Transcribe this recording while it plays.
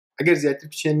ئەگەر زیاتر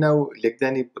بچێن ناو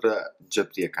لێکدانی بڕە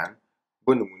جەبرییەکان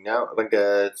بۆ نمونە ڕەنگە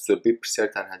زۆربەی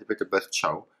پرسیارتان هاتبێتە بەر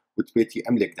چاو وتبێتی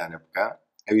ئەم لێکدانە بکە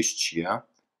ئەویش چییە؟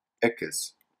 ئەکس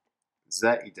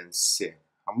زائیدەن سێ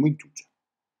هەمووی دووجە.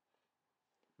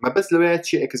 مەبەست لەوەیە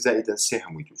چی ئەکس زائیدەن سێ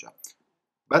هەمووی دووجە.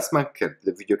 باسمان کرد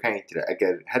لە ڤیدیۆکانی ترە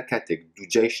ئەگەر هەر کاتێک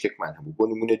دووجای شتێکمان هەبوو بۆ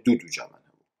نمونە دووجامان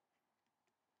هەبوو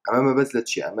ئەمە مەبەست لە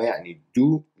چیە؟ ئەمە یعنی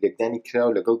دوو لێکدانی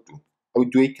کراوە لەگەڵ دوو ئەو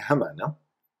دوێی کە هەمانە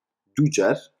دوو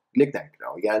جار لێکدان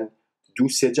کراوە یان دوو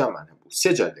سێجامان هەبوو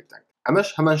سێ جار لێکدان ئەمەش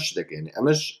هەمان شت دەگەێنێ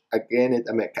ئەمەش ئەگەێنێت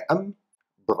ئەمە کە ئەم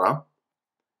بڕە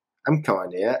ئەم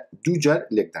کەوانەیە دوو جار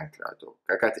لێکدان کراتەوە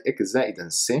کە کاتە ئەکس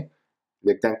زائیدەن سێ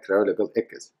لێکدان کراوە لەگەڵ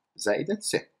ئەکس زائیدەن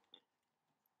سێ.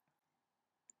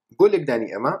 بۆ لێکدانی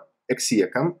ئەمە ئەکسی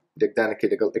یەکەم لێکدانەکەی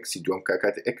لەگەڵ ئەکسی دووەم کە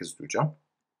کاتە ئەکس دووجە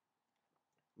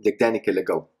لێکدانێکە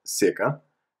لەگەڵ سێکە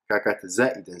کە کاتە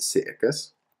زائیدەن سێ ئەکس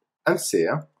ئەم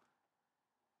سێیە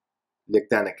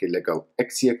لێکدانێکی لەگەڵ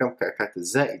ئەکسی یەکەم کە کاتە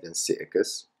زائیدەن سێ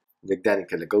ئەکس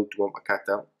لێکدانێکە لەگەڵ دووەم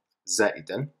ئەکاتە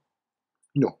زائیدەن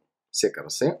نۆ سێکە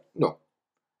ڕسێ نۆ.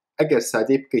 ئەگەر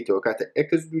سادەی بکەیتەوە کاتە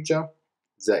ئەکس دووجە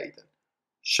زائیدەن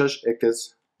شەش ئەکس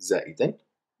زائیدەن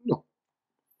نۆ.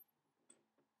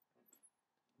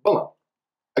 بەڵام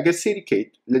ئەگەر سێری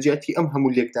کەیت لە جیاتی ئەم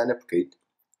هەموو لێکدانە بکەیت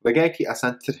ڕێگایەکی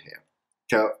ئاسانتر هەیە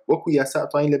کە وەکو یاسا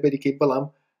ئەتوانین لەبەریکەی بەڵام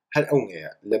هەر ئەو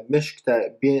هەیە لە مشکتا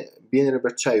بێنرە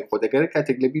بەر چاوی خۆ دەگەرە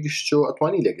کاتێک لە بیریشتەوە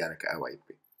ئەتوانی لێکدانەکە ئاوایی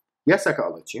بکەیت. یاساکە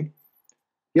ئەڵە چی؟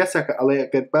 یاساکە ئەڵێ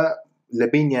ئەگەر بە لە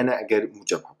بینیانە ئەگەر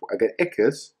موجب هەبوو ئەگەر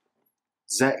ئەکس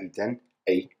زائیدەن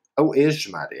ئەی ئەو ئێ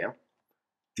ژمارەیە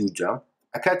دووجا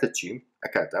ئەکاتە چی؟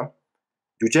 ئەکاتە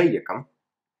دووجای یەکەم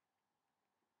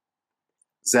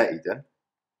زائیدەن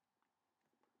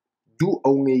دوو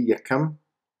ئەومێ یەکەم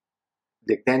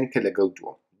لێکدانێکە لەگەڵ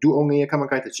دووەم دوو ئەومێ یەکەم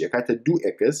ئەکاتە چی؟ ئەکاتە دوو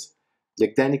ئەکس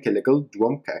لێکدانێکە لەگەڵ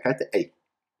دووەم کە ئەکاتە ئەی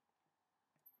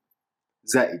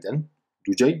زائیدەن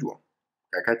دووجای دووەم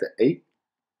کە ئەکاتە ئەی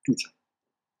دووجە.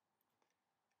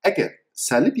 ئەگەر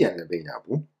سالبیان لە بینە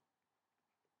بوو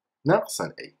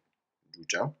ناقسەن ئەی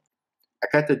دووجە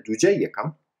ئەکاتە دووجای یەکەم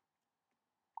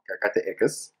کە ئەکاتە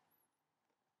ئەکس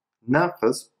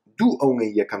ناقس دوو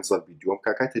ئەومەی یەکەم زەربی دووەم کە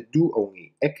ئەکاتە دوو ئەومەی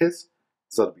ئەکس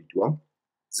زەربی دووەم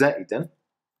زائیدەن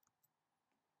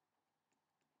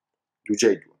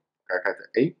دووجای دووەم کە ئەکاتە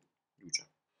ئەی دووجە.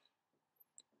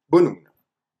 بۆ نمونە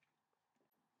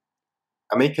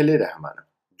ئەمەی کە لێرە هەمانە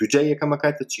دووجای یەکەم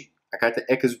ئەکاتە چی؟ ئەکاتە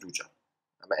ئەکس دووجە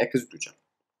ئەمە ئەکس دووجە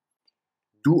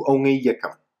دوو ئەومەی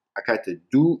یەکەم ئەکاتە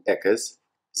دوو ئەکس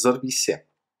زەربی سێ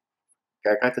کە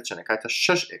ئەکاتە چەند؟ ئەکاتە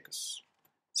شەش ئەکس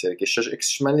سێرەکەی شەش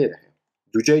ئەکسشمان لێرە هەیە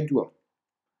دووجای دووەم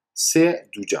سێ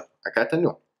دووجە ئەکاتە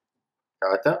نۆ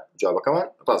کەواتە جوابەکەمان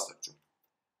ڕاست دەچوو.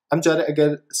 ئەم جارە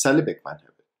ئەگەر سالبێکمان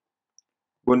هەبێت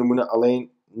بۆ نمونە ئەڵێن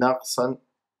ناقسەن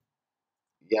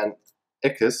یان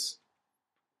ئەکس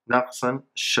ناقسەن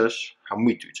شەش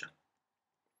هەمووی دووجە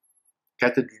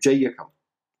کاتە دووجای یەکەم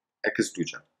ئەکس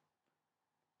دووجە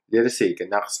لێرە سێیکە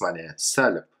ناقسمانەیە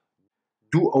سالب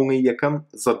دوو ئەومەی یەکەم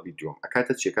زەربی دووەم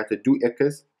ئەکاتە چی؟ ئەکاتە دوو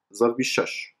ئەکس زەربی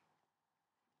شەش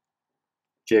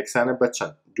کە یەکسانە بە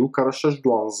چەند؟ دوو کەڕە شەش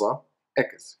دوانزە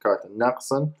ئەکس کەواتە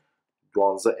ناقسەن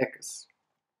دوانزە ئەکس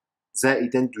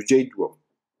زائیدەن دووجای دووەم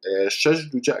شەش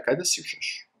دووجە ئەکاتە سی و شەش.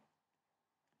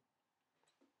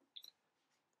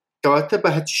 کەواتە بە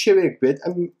هەرچی شێوەیەک بێت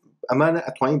ئەمانە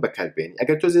ئەتوانین بەکاربێنین.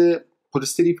 ئەگەر تۆزێ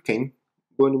قورستری بکەین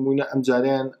بۆ نمونە ئەم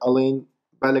جاریان ئەڵێن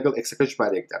با لەگەڵ ئەکسەکە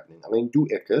ژمارەیەکدا بنین ئەڵێن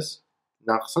دوو ئەکس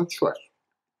ناقسەن چوار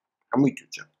هەمووی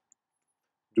دووجە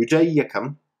دووجای یەکەم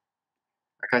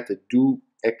ئەکاتە دوو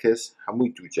ئەکس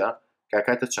هەمووی دووجە کە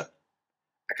ئەکاتە چەند؟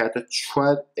 ئەکاتە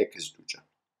چوار ئەکس دووجە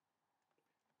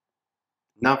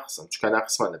ناقسن چکە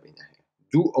ناقسمان لە بینە هەیە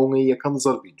دوو ئەومەی یەکەم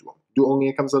زەربی دووەم دوو ئەومەی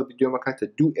یەکەم زەربی دووەم ئەکاتە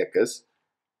دوو ئەکس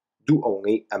دوو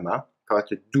ئەومەی ئەمە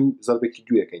کەواتە دوو زەربێکی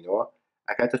دوو یەکەینەوە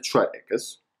ئەکاتە چوار ئەکس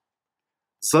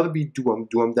زەربی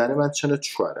دووەم دانەمان چەنە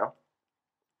چوارە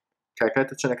کە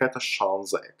ئەکاتە چەند؟ ئەکاتە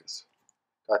شانزە ئەکس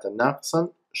کەواتە ناقسەن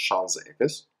شانزە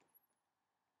ئەکس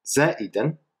زائیدەن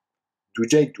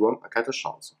دووجای دووەم ئەکاتە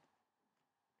شانزە.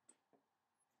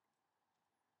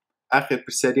 ئاخر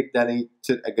پرسیارێک دانەی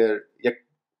تر ئەگەر یەک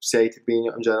پرسیاری تر بینی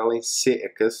ئەم جارەڵێن سێ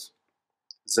ئەکس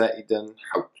زائیدەن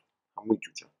حەوت هەمووی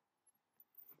دووجە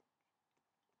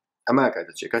ئەمە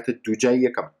ئەکاتە چی؟ ئەکاتە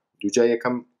دووجای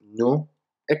یەکەم نۆ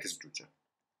ئەکس دووجە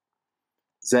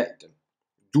زائیدەن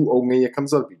دوو ئەومەی یەکەم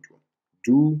زەربی دووەم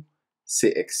دوو سێ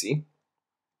ئەکسی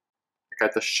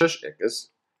ئەکاتە شەش ئەکس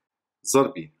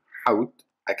زەربی حەوت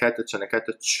ئەکاتە چەند؟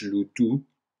 ئەکاتە چل و دوو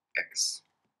ئەکس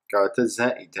کەواتە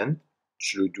زائیدەن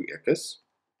چل و دوو ئەکس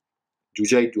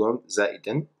دووجای دووەم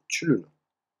زائیدەن چل و نۆ.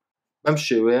 بەم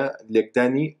شێوەیە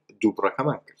لێکدانی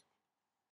دووبڕەکەمان کرد.